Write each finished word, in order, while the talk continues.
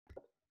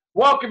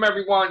Welcome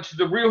everyone to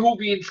the Real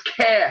Whovians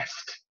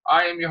cast.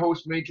 I am your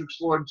host, Matrix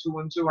Lord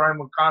 212, and I'm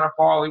with Connor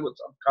Farley. What's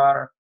up,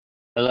 Connor?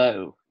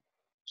 Hello.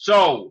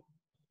 So,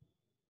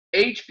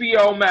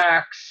 HBO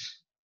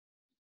Max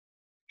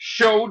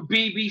showed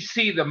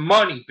BBC the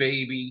money,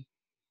 baby.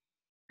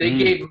 They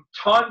gave them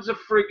tons of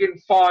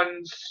friggin'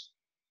 funds.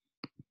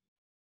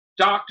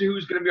 Doctor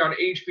Who's going to be on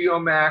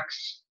HBO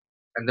Max.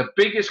 And the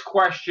biggest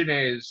question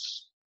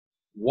is,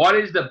 what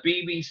is the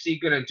BBC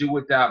going to do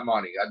with that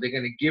money? Are they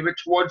going to give it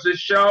towards this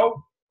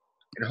show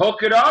and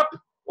hook it up,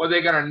 or are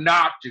they going to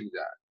not do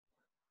that?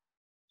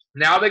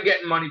 Now they're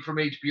getting money from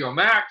HBO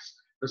Max,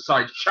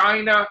 besides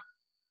China.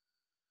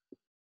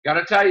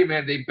 Gotta tell you,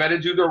 man, they better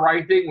do the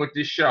right thing with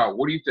this show.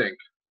 What do you think?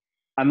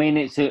 I mean,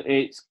 it's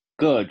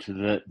good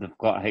that they've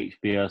got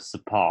HBO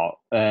support.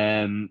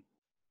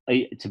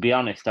 To be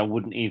honest, I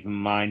wouldn't even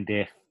mind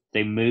if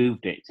they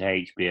moved it to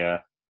HBO.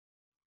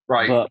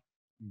 Right. But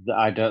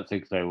I don't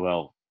think they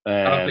will.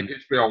 I don't think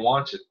HBO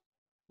wants it.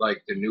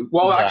 Like the new.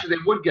 Well, actually,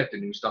 they would get the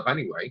new stuff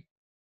anyway,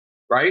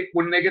 right?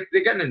 Wouldn't they get?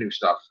 They're getting the new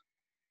stuff,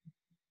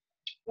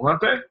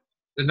 aren't they?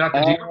 Isn't that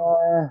the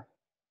deal?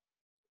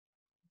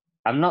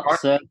 I'm not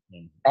certain.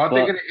 Aren't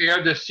they going to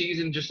air this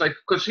season just like?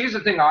 Because here's the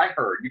thing I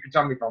heard. You can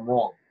tell me if I'm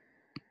wrong.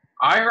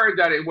 I heard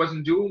that it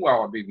wasn't doing well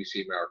on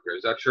BBC America.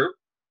 Is that true?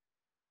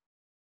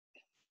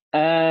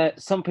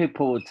 Some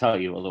people would tell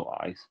you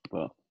otherwise,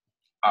 but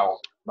oh,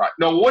 right.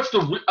 No, what's the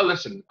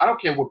listen? I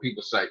don't care what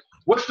people say.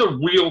 What's the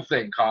real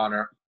thing,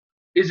 Connor?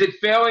 Is it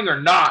failing or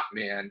not,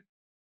 man?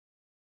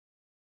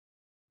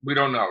 We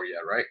don't know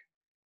yet, right?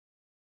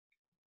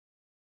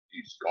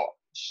 He's gone.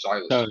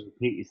 Silence. Don't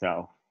repeat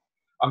yourself.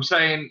 I'm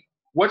saying,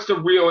 what's the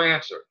real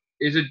answer?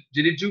 Did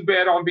it do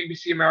bad on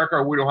BBC America,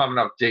 or we don't have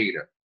enough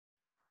data?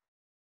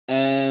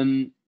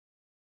 I'm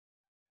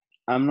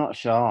not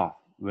sure,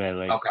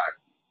 really. Okay.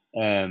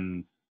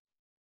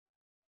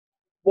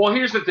 Well,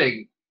 here's the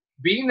thing.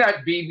 Being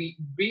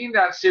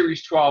that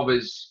Series 12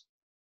 is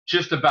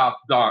just about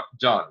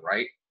done,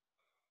 right?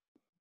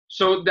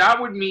 So that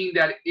would mean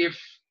that if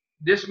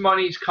this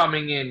money's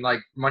coming in,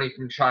 like money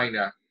from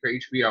China for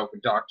HBO for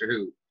Doctor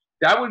Who,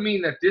 that would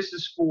mean that this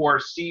is for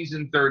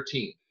season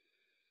 13,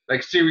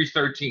 like Series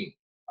 13,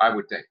 I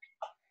would think,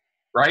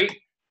 right?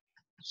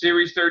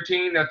 Series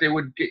 13, that they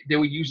would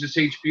use this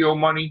HBO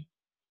money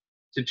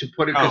to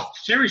put it, because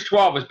Series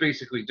 12 is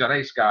basically done.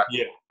 Hey, Scott.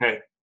 Yeah. Hey.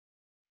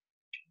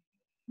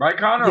 Right,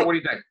 Connor? Yeah. What do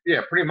you think?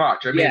 Yeah, pretty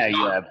much. I mean,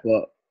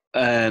 but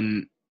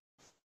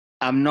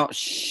I'm not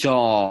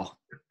sure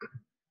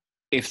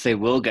if they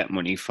will get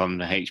money from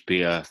the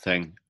HBO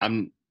thing. Of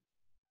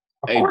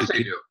course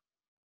they do.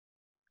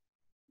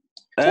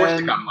 Of course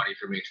they got money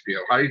from HBO.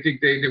 How do you think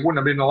they wouldn't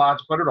have been allowed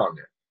to put it on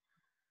there?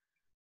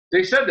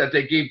 They said that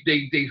they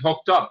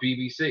hooked up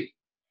BBC.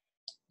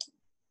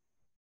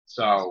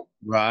 So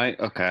right,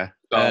 okay.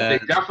 So they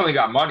definitely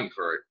got money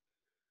for it.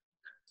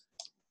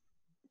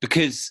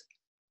 Because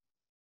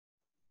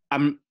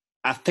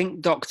I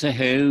think Doctor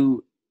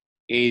Who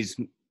is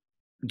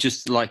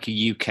just like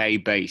a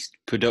UK-based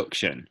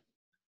production.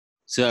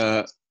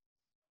 So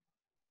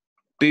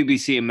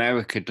BBC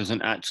America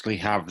doesn't actually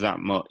have that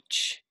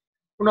much.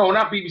 No,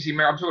 not BBC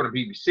America. I'm talking about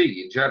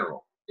BBC in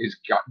general is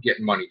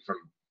getting money from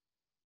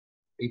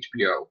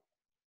HBO.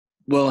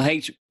 Well,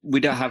 we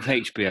don't have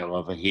HBO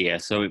over here,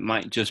 so it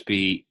might just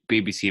be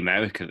BBC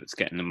America that's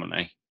getting the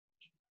money.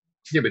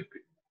 Yeah, but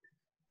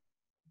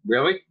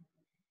really?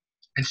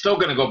 It's still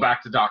going to go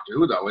back to Doctor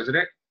Who, though, isn't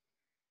it?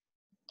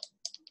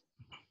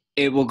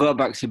 It will go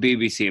back to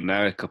BBC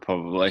America,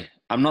 probably.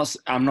 I'm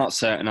not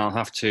certain. I'll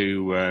have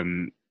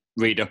to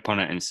read up on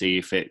it and see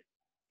if it.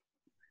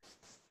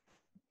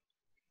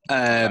 So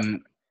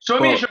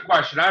let me ask you a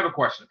question. I have a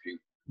question for you.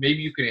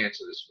 Maybe you can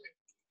answer this for me.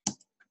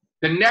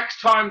 The next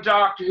time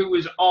Doctor Who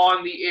is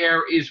on the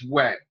air is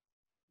when?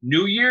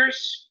 New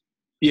Year's?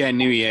 Yeah,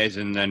 New Year's,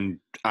 and then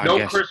I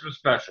guess Christmas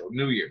special.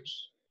 New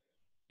Year's.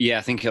 Yeah,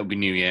 I think it'll be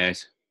New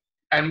Year's.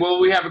 And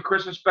will we have a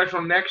Christmas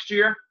special next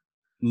year?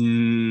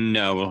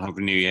 No, we'll have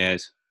a New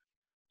Year's.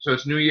 So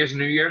it's New Year's and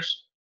New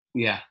Year's?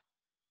 Yeah.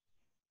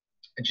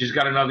 And she's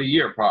got another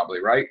year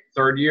probably, right?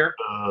 Third year?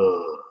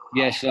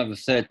 Yeah, she'll have a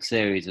third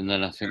series, and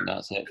then I think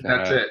that's it.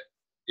 That's it.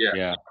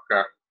 Yeah.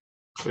 Okay.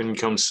 Couldn't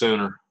come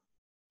sooner.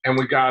 And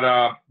we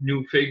got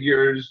new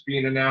figures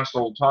being announced the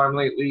whole time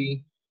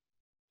lately.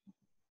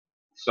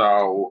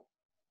 So,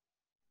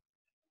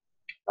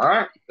 all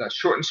right. That's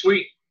short and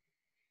sweet.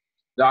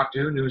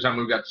 Doctor Who news.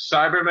 We got the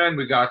Cybermen.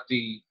 We got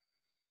the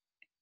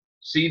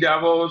Sea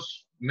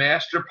Devils.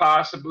 Master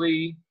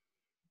possibly.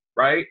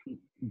 Right?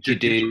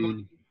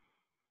 Jadoon.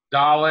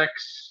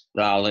 Daleks.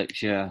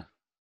 Daleks, yeah.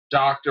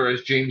 Doctor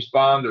as James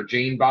Bond or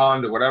Jane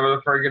Bond or whatever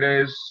the frig it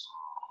is.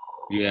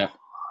 Yeah.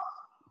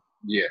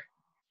 Yeah.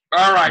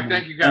 All right.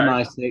 Thank you,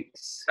 guys.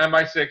 MI6.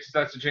 MI6.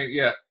 That's the change.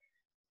 Yeah.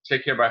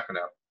 Take care. Bye for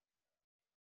now.